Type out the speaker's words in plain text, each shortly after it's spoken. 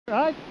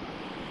I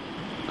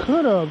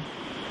could have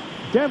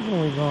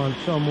definitely gone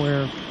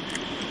somewhere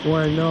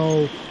where I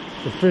know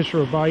the fish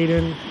are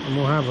biting and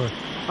we'll have a,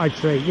 I'd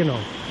say, you know,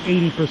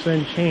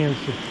 80% chance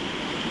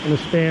in a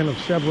span of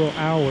several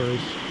hours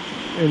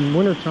in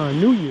wintertime,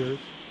 New Year's,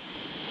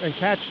 and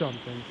catch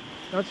something.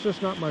 That's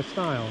just not my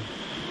style.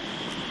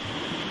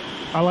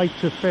 I like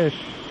to fish.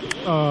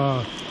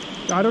 I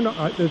don't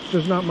know, it's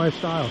just not my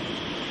style.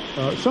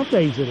 Some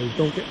days it is,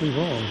 don't get me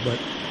wrong, but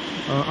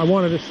I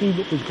wanted to see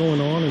what was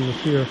going on in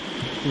this here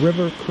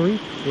river,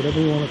 creek, whatever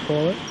you want to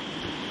call it,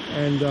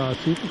 and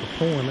see if we can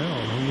pull one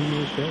out on New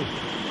Year's Day.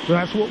 So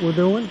that's what we're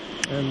doing,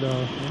 and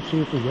let's see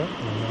if we get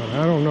one out.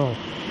 I don't know.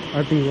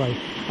 I'd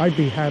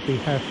be happy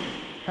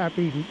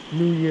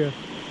New Year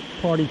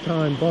party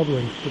time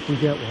bubbling if we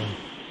get one.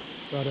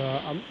 But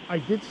I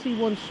did see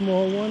one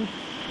small one.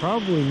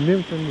 Probably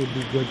nymphing would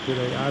be good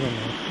today. I don't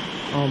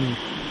know.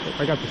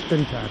 I got the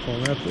spin tackle,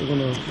 and that's what we're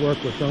going to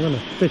work with. So I'm going to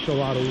fish a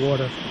lot of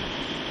water.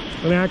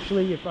 And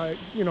actually, if I,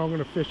 you know, I'm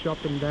going to fish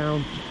up and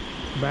down,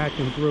 back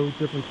and through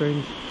different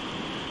things.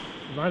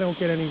 If I don't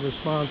get any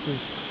responses,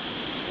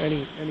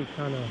 any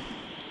kind of,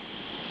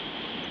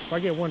 if I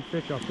get one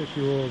fish, I'll fish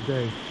you all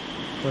day.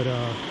 But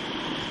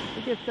if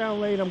it gets down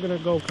late, I'm going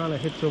to go kind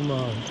of hit some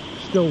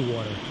still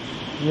water,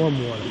 warm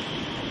water,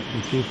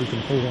 and see if we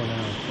can pull one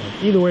out.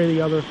 But either way or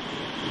the other,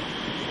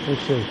 we'll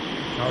see.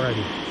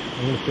 Alrighty,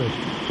 I'm going to fish.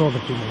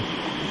 Talking too much.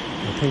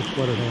 My pink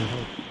sweater don't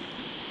help.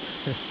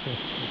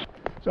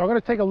 So I'm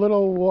going to take a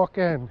little walk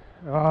in.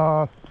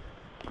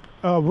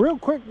 Real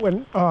quick,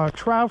 when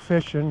trout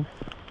fishing,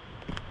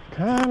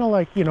 kind of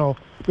like, you know,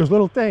 there's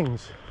little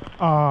things.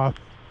 How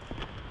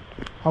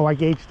I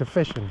gauge the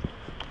fishing.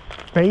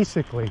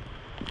 Basically,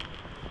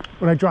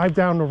 when I drive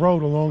down the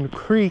road along the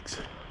creeks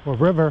or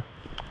river,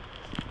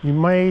 you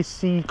may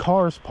see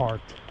cars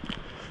parked.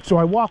 So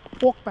I walk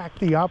back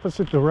the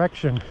opposite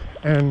direction,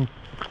 and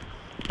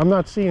I'm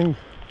not seeing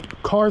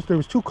cars. There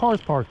was 2 cars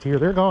parked here.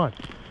 They're gone.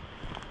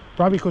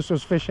 Probably because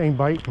those fish ain't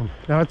biting.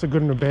 Now that's a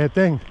good and a bad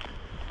thing,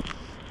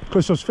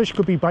 because those fish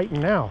could be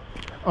biting now,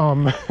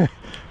 and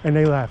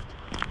they left.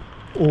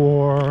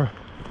 Or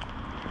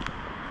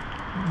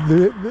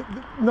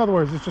in other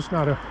words, it's just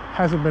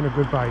hasn't been a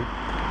good bite.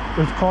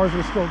 Those cars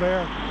are still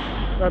there.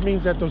 That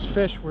means that those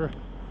fish were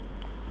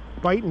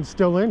biting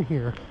still in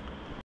here.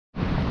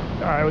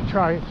 I would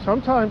try.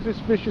 Sometimes this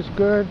fish is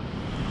good.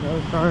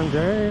 Other times,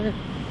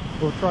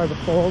 we'll try the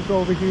falls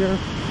over here.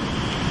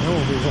 Then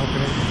we'll be walking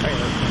in the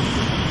bear.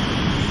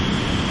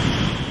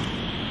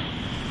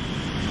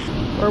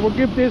 All right, we'll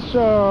give this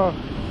a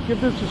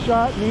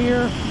shot in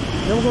here.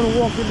 Then we're going to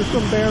walk into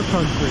some bear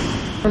country.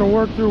 I'm going to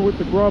work through with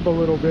the grub a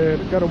little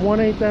bit. Got a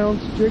 1/8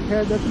 ounce jig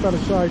head. That's about a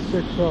size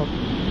 6 hook.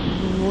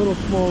 A little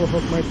smaller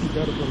hook might be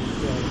better for the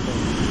scale.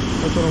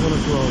 That's what I'm going to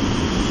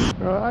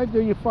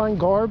throw. You find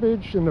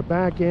garbage in the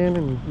back end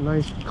and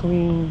nice,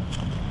 clean,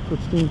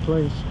 pristine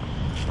place.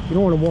 You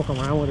don't want to walk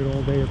around with it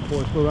all day, of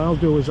course. But what I'll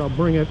do is I'll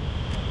bring it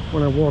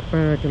when I walk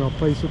back, and I'll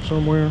place it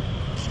somewhere.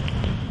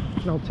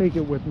 And I'll take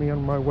it with me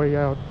on my way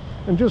out.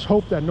 And just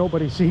hope that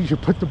nobody sees you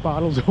put the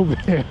bottles over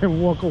there and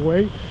walk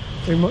away.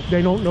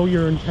 They don't know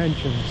your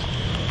intentions.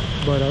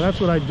 But that's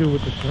what I do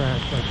with the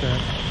trash like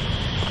that.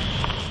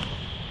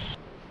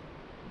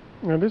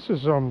 Now this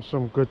is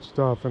some good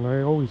stuff, and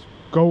I always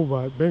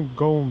been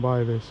going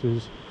by this,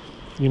 is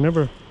you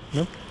never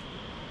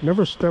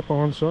step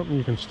on something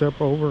you can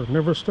step over.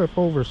 Never step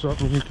over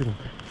something you can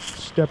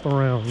step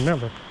around.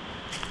 Never.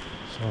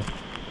 So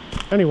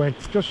anyway,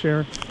 just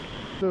sharing.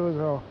 So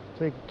I'll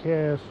take a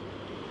cast.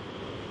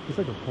 It's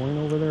like a point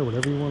over there,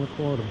 whatever you want to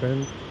call it, a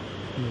bend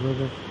in the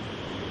river.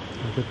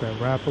 I get that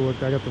rappel. I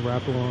got the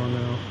rappel on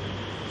now.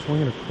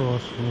 Swing it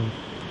across and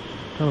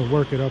kind of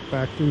work it up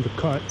back through the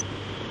cut.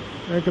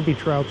 There could be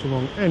trouts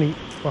along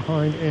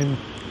behind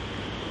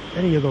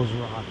any of those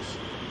rocks.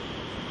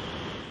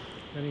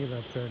 Any of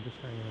that there just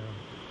hanging out.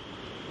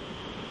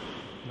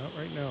 Not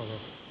right now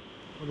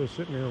though. Or they're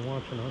sitting there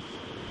watching us.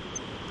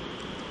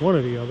 One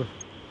or the other.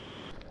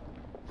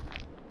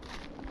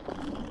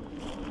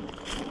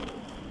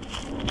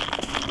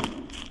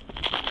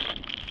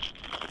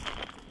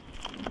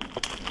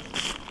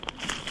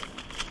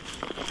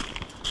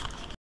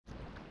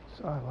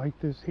 I like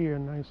this here,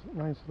 nice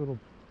little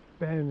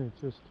bend. It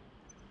just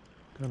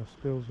kind of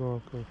spills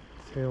off the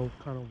tail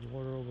kind of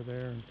water over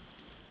there, and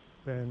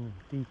bend,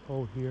 deep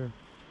hole here.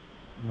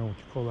 I don't know what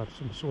you call that,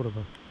 some sort of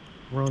a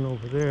run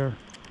over there.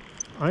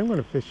 I'm going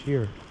to fish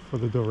here for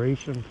the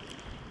duration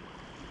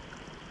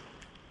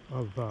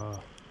of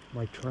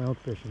my trout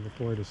fishing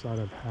before I decide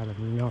I've had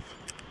enough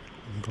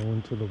and go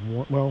into the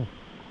one. Well,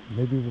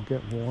 maybe we'll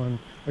get one.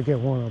 I get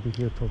one, I'll be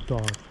here till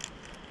dark.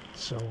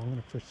 So I'm going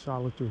to fish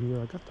solid through here.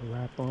 I got the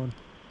wrap on.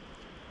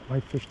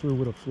 Might fish through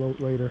with a float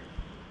later.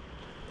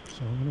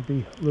 So I'm going to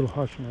be a little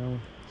hush now and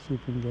see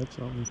if we can get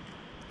something.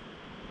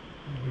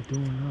 What are we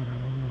doing that? I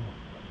don't know.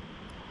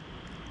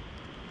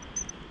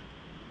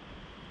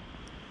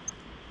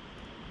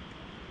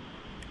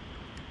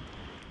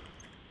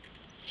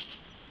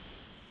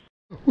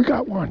 We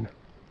got one.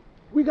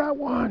 We got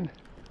one.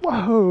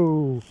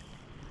 Whoa.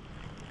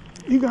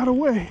 He got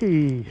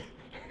away.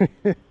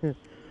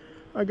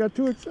 I got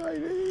too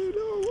excited.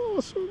 Oh,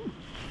 awesome.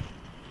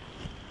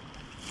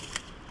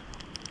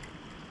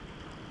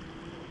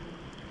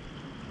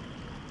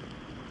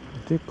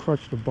 I did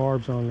crush the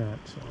barbs on that,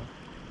 so.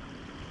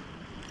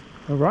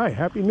 All right,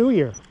 Happy New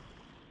Year.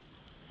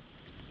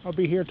 I'll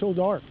be here till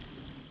dark,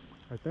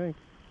 I think.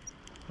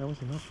 That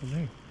was enough for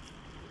me.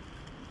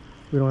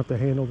 We don't have to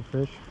handle the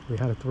fish. We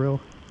had a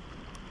thrill.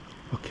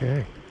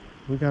 Okay,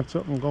 we got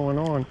something going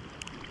on.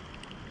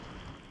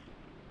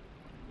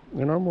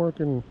 And I'm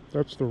working,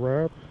 that's the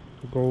wrap,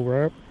 the gold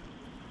wrap.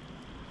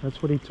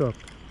 That's what he took.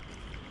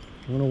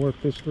 I'm gonna work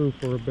this through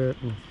for a bit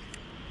and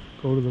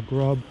go to the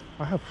grub.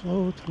 I have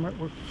floats, I might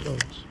work the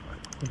floats.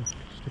 I'm gonna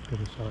stick to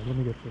the side, let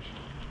me get fishing.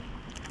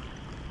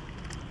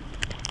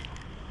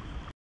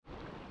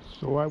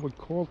 So I would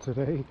call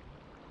today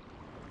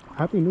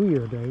Happy New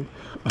Year Day,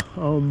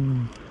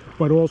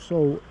 but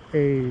also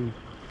a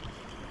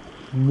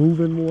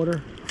moving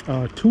water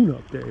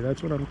tune-up day.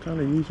 That's what I'm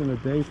kind of using the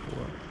day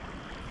for.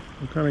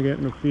 I'm kind of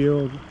getting a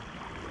feel,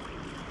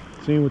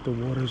 seeing what the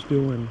water's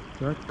doing.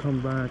 So I can come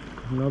back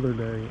another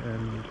day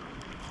and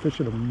fish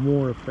it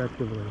more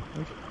effectively.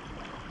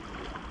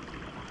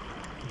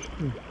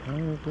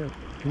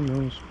 Who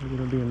knows, maybe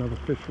there'll be another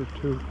fish or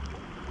two.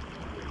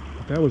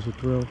 But that was a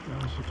thrill.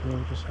 That was a thrill,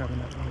 just having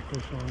that one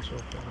fish on so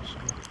far. So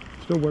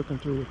still working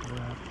through with the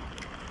wrap.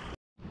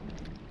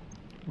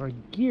 My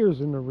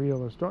gears in the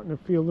reel are starting to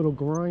feel a little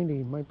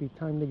grindy. Might be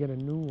time to get a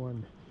new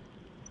one.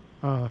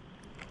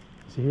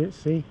 See it?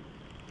 See?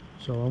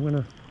 So I'm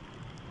gonna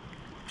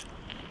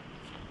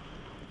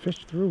fish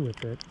through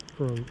with it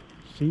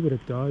see what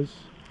it does.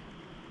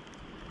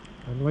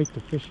 I'd like to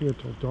fish here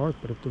till dark,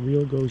 but if the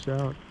reel goes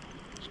out,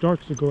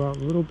 starts to go out a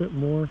little bit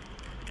more,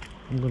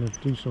 I'm gonna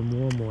do some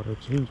warm water.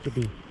 It seems to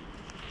be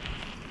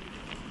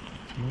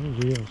more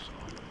reels.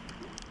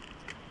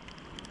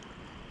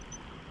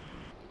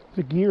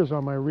 The gears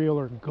on my reel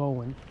are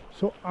going,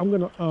 so I'm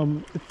gonna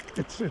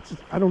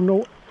I don't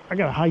know, I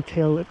gotta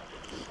hightail it,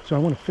 so I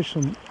want to fish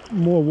some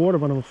more water,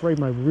 but I'm afraid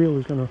my reel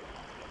is gonna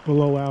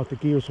blow out. The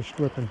gears are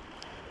stripping,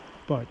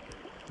 but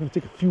I'm gonna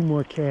take a few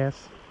more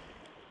casts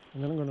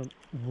and then I'm gonna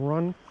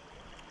run.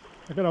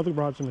 I got other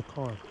rods in the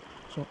car,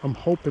 so I'm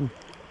hoping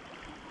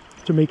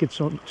to make it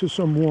to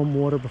some warm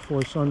water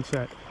before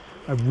sunset.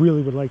 I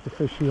really would like to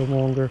fish here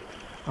longer.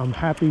 I'm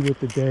happy with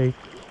the day.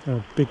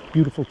 Big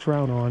beautiful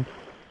trout on.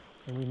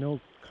 And we know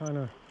kind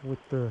of what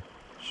the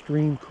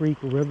stream, creek,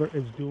 river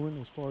is doing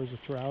as far as the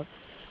trout.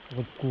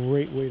 A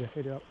great way to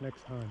hit it up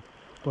next time.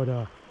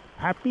 But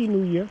Happy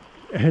New Year,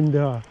 and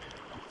let's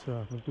do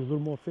a little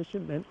more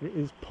fishing. Then it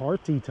is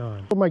party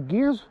time. For my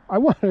gears, I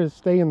wanted to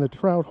stay in the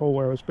trout hole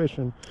where I was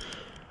fishing,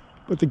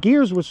 but the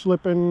gears were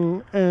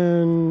slipping,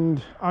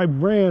 and I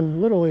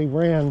literally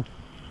ran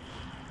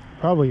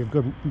probably a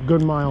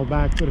good mile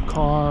back to the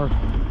car,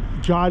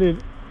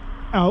 jotted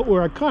out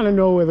where I kind of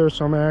know where there's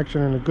some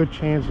action and a good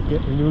chance of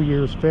getting a New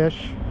Year's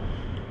fish.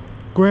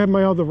 Grabbed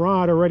my other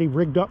rod already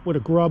rigged up with a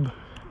grub,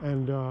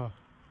 and I'm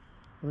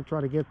gonna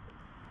try to get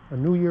a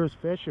New Year's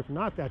fish. If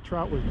not, that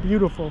trout was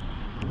beautiful,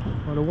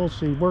 but we'll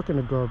see. Working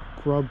the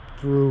grub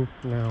through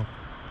now.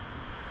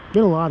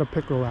 Been a lot of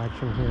pickerel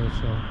action here,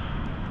 so.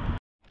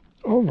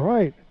 All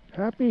right,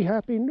 happy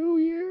New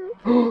Year.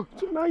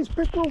 It's a nice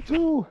pickerel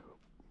too.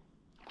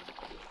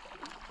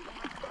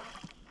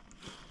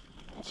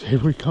 See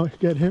if we can't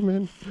get him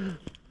in.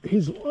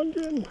 He's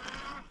lunging.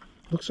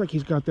 Looks like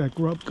he's got that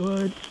grub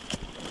good.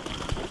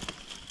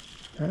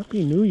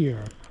 Happy New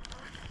Year.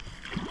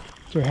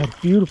 So I had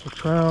beautiful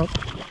trout.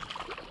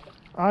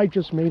 I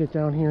just made it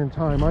down here in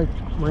time. I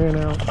ran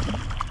out.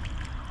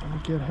 Let me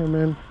get him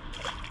in.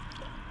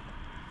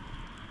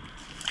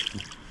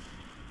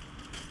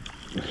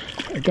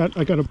 I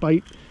got a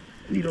bite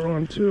leader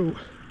on too.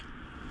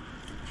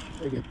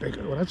 They get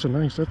bigger. Well, that's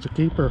a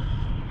keeper.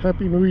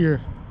 Happy New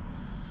Year.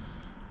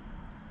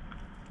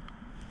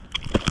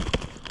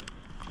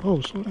 Oh,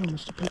 slow down,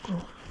 Mr.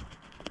 Pickerel.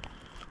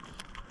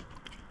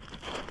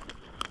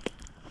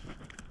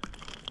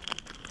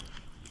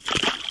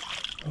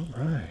 All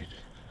right.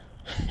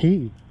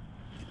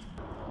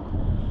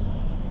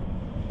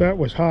 That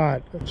was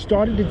hot.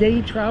 Started the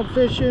day trout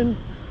fishing.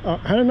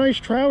 Had a nice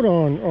trout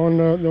on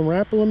the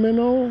Rapala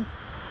minnow.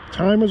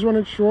 Time was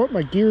running short.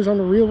 My gears on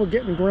the reel were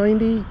getting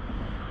grindy.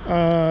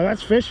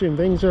 That's fishing.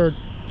 Things are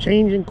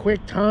changing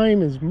quick.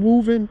 Time is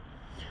moving.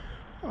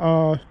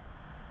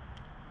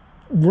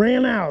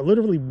 Ran out,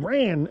 literally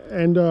ran,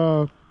 and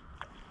I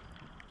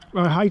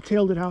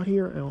hightailed it out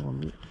here,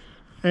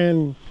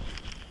 and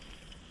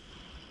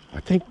I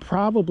think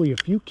probably a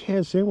few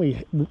casts in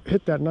we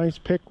hit that nice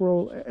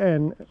pickerel.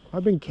 And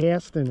I've been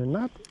casting and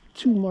not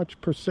too much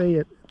per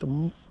se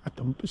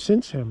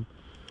since him.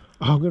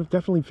 I'm gonna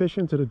definitely fish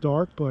into the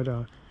dark, but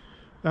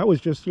that was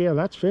just, yeah,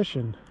 that's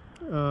fishing.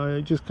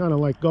 Just kind of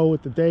like go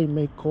with the day,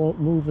 make call,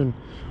 move and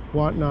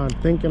whatnot,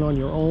 thinking on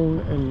your own,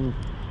 and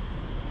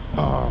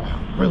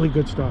really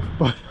good stuff.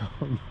 But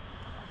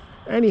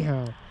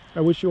anyhow,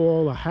 I wish you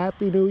all a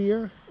happy New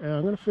Year, and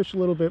I'm gonna fish a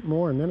little bit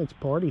more, and then it's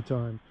party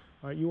time.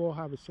 All right, you all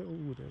have a sit.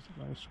 Ooh, there's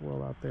a nice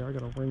swirl out there. I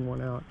gotta wring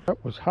one out.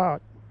 That was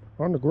hot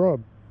on the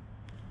grub.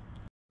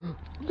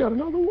 We got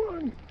another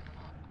one.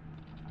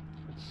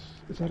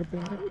 Is that a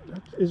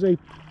bass?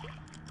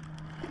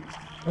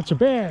 That's a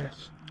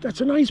bass.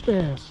 That's a nice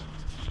bass.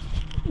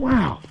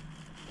 Wow.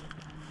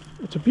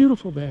 It's a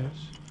beautiful bass.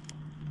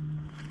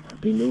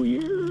 Happy New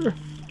Year.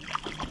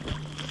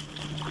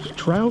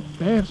 Trout,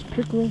 bass,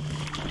 pickerel,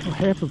 or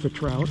half of a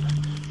trout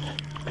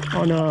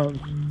on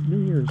New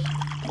Year's.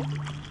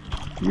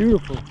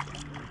 Beautiful.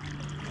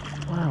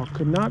 Wow,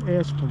 could not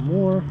ask for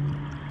more.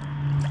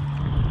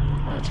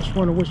 I just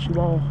want to wish you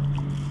all.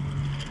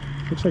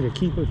 Looks like a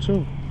keeper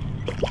too.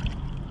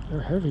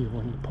 They're heavy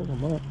when you pull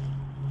them up.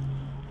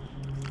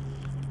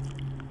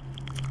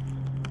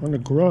 On the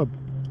grub.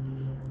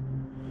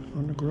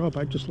 On the grub,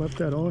 I just left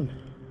that on.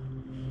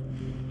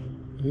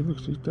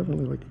 He's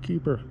definitely like a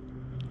keeper.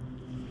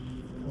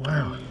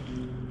 Wow.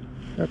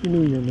 Happy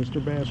New Year,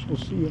 Mr. Bass. We'll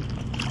see you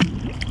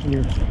when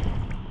you're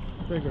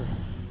bigger.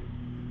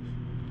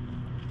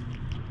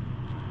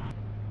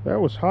 That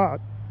was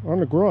hot on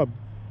the grub.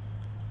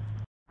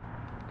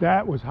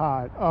 That was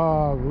hot.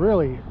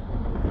 Really,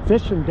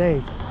 fishing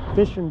day.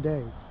 Fishing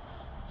day.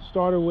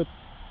 Started with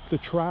the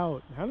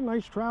trout. Had a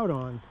nice trout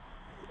on.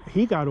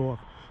 He got off.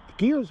 The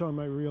gears on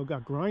my reel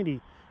got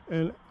grindy,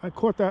 and I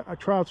caught that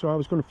trout, so I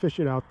was going to fish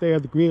it out there.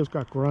 The gears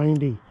got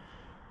grindy.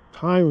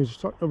 Time was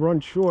starting to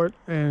run short,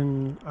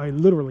 and I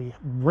literally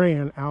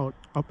ran out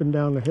up and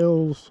down the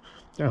hills,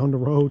 down the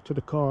road to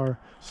the car,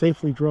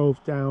 safely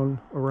drove down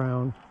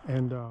around,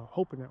 and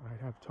hoping that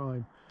I'd have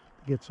time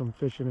to get some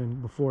fishing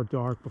in before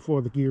dark,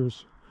 before the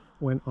gears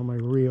went on my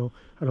reel.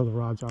 I had other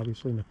rods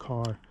obviously in the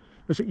car.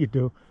 That's what you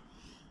do.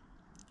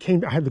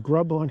 I had the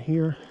grub on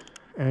here,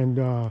 and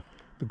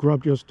the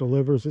grub just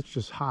delivers. It's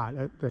just hot.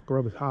 That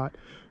grub is hot.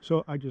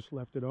 So I just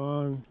left it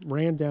on,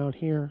 ran down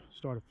here,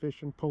 started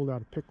fishing, pulled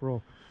out a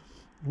pickerel.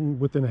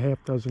 Within a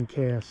half dozen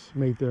casts,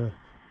 made the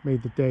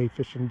day,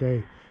 fishing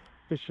day.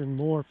 Fishing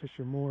more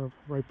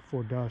right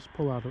before dusk.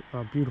 Pull out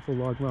a beautiful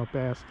largemouth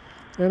bass,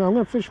 and I'm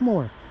gonna fish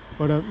more.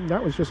 But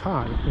that was just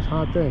hot. It was a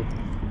hot day.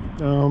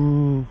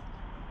 I'm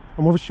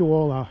gonna wish you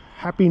all a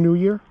happy New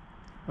Year.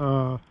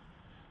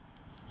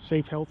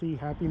 Safe, healthy,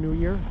 happy New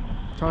Year.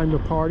 Time to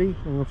party.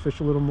 I'm gonna fish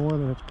a little more,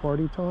 then it's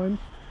party time.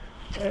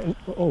 And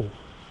oh,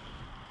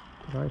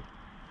 did I?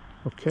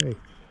 Okay.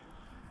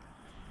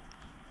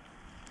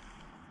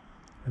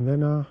 And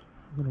then I'm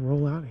gonna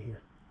roll out of here.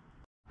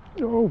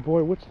 Oh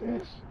boy, what's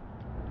this?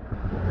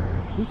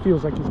 He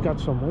feels like he's got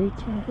some weight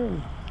to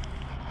him.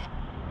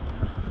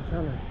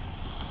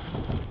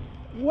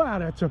 Wow,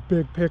 that's a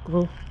big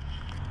pickerel.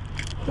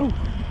 Oh,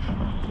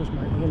 there's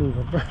my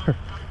anti-reverse.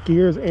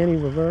 Gears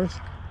anti-reverse.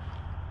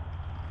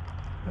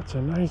 That's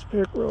a nice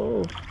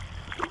pickerel.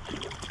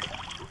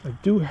 I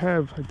do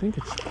have, I think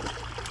it's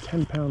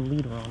 10-pound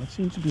leader on. It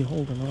seems to be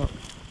holding up.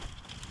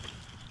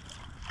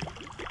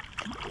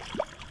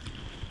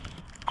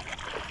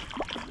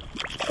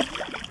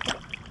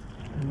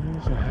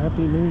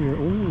 Happy New Year.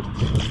 Ooh,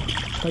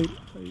 tight.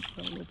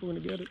 I don't know if we're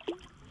going to get it.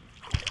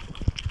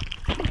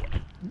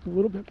 A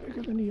little bit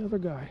bigger than the other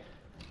guy.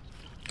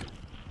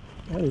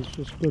 That is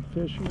just good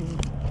fishing.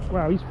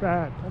 Wow, he's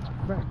fat. That's a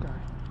fat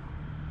guy.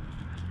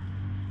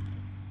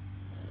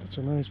 That's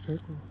a nice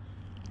pickerel.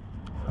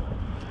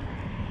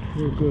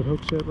 Real good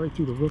hook set right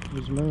through the roof of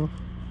his mouth.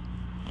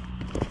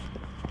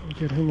 I'll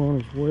get him on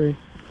his way.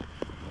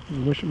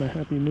 And wish him a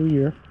Happy New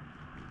Year.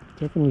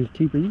 Definitely a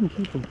keeper. You can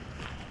keep him.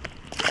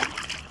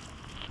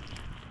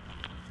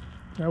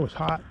 That was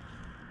hot.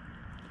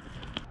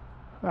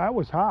 That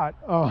was hot.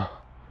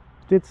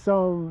 Did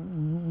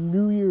some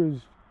New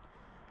Year's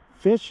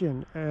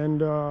fishing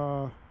and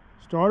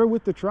started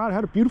with the trout.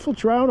 Had a beautiful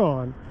trout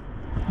on.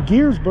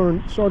 Gears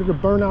started to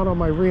burn out on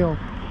my reel.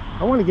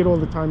 I wanted to get all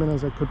the time in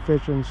as I could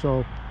fishing,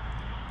 so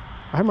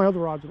I had my other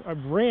rods. I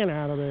ran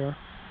out of there.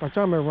 By the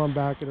time I run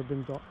back, it had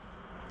been dark.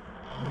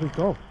 There we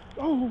go.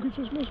 Oh, it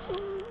just missed.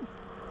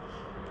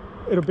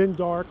 It had been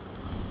dark,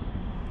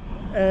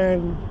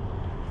 and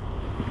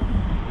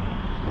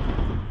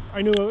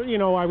I knew, you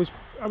know, I was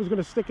going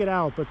to stick it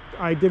out, but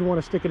I didn't want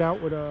to stick it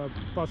out with a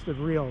busted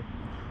reel,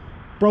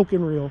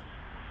 broken reel,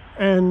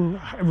 and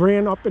I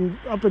ran up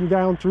and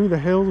down through the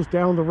hills,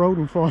 down the road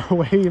and far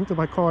away into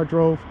my car.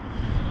 Drove,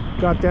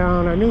 got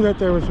down. I knew that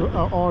there was an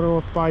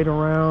auto bite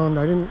around.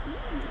 I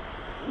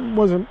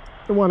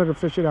wanted to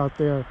fish it out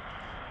there,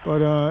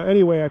 but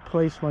anyway, I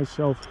placed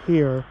myself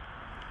here,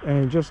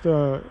 and just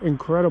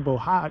incredible,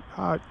 hot,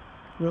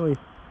 really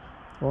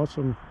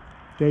awesome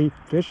day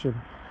fishing.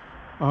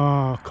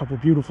 A couple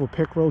beautiful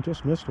pickerel,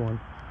 just missed one.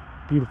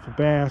 Beautiful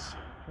bass,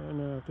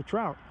 and the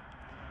trout.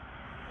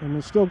 And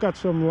it still got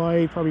some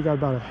light, probably got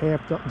about a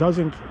half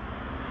dozen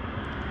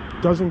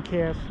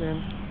casts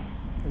in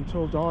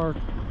until dark.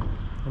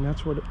 And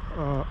that's what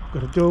I'm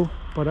gonna do.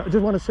 But I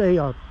just want to say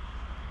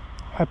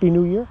Happy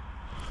New Year.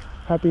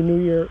 Happy New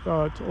Year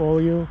to all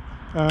of you.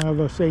 Have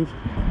a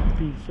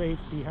be safe,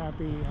 be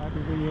happy, Happy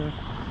New Year.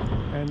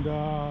 And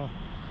I'm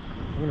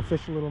gonna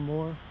fish a little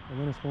more, and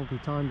then it's gonna be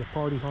time to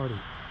party hardy.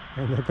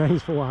 And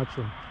thanks for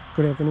watching.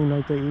 good afternoon,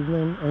 night, day,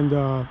 evening, and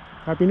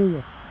Happy New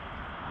Year.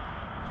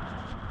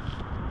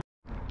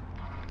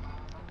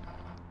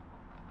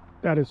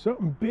 That is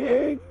something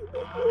big.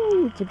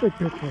 Ooh, it's a big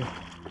pickerel.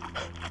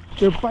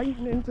 They're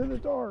biting into the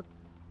dark.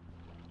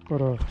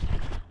 But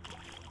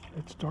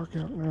it's dark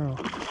out now.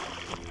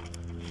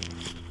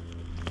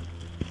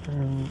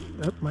 And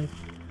that might...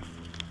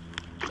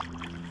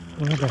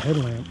 I don't have a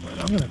headlamp, but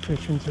I'm gonna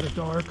fish into the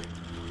dark.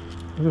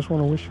 I just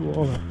want to wish you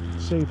all a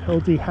safe,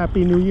 healthy,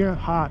 happy New Year.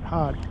 Hot.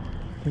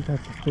 I think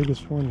that's the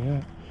biggest one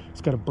yet.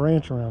 It's got a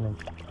branch around him.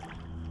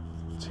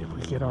 Let's see if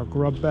we can get our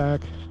grub back.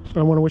 But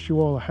I want to wish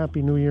you all a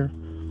happy New Year.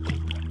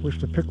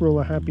 Wish the pickerel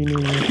a happy New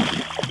Year.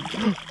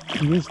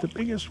 He is the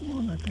biggest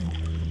one, I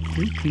think.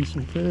 Sweet,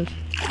 decent fish.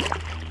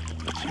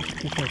 Let's see if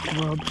we get that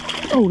grub.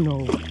 Oh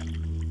no!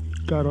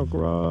 Got a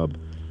grub.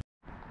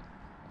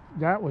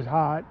 That was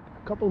hot.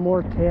 A couple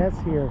more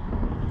casts here.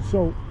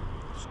 So,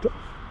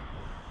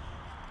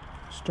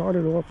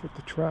 started off with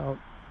the trout.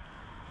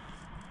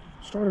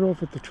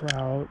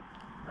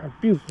 Had a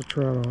beautiful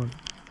trout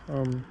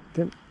on.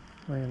 Didn't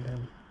land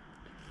him.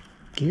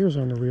 Gears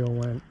on the reel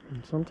went.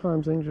 And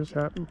sometimes things just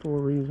happen for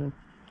a reason.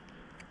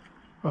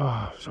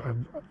 So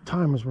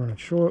time was running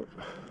short.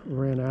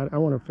 Ran out. I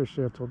want to fish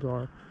there till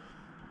dark.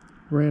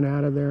 Ran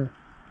out of there.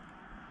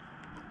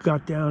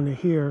 Got down to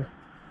here.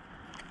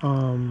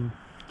 A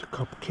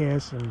couple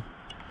casts and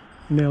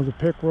nailed the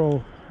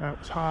pickerel. That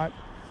was hot.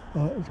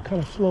 It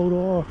kind of slowed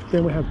off.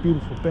 Then we have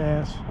beautiful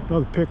bass.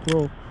 Another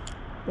pickerel.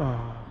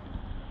 A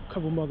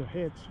couple of other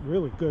hits.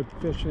 Really good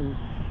fishing.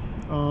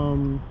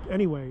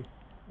 Anyway,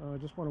 I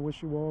just want to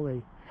wish you all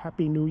a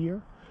happy New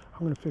Year.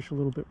 I'm going to fish a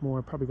little bit more.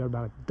 I probably got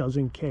about a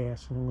dozen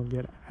casts, and I'm going to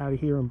get out of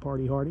here and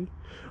party hardy.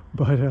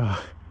 But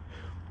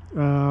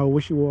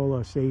wish you all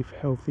a safe,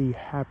 healthy,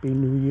 happy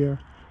New Year.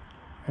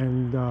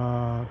 And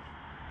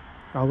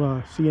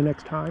I'll see you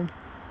next time.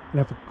 And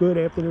have a good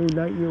afternoon,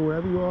 night, year,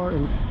 wherever you are.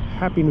 And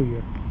happy New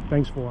Year.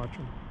 Thanks for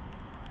watching.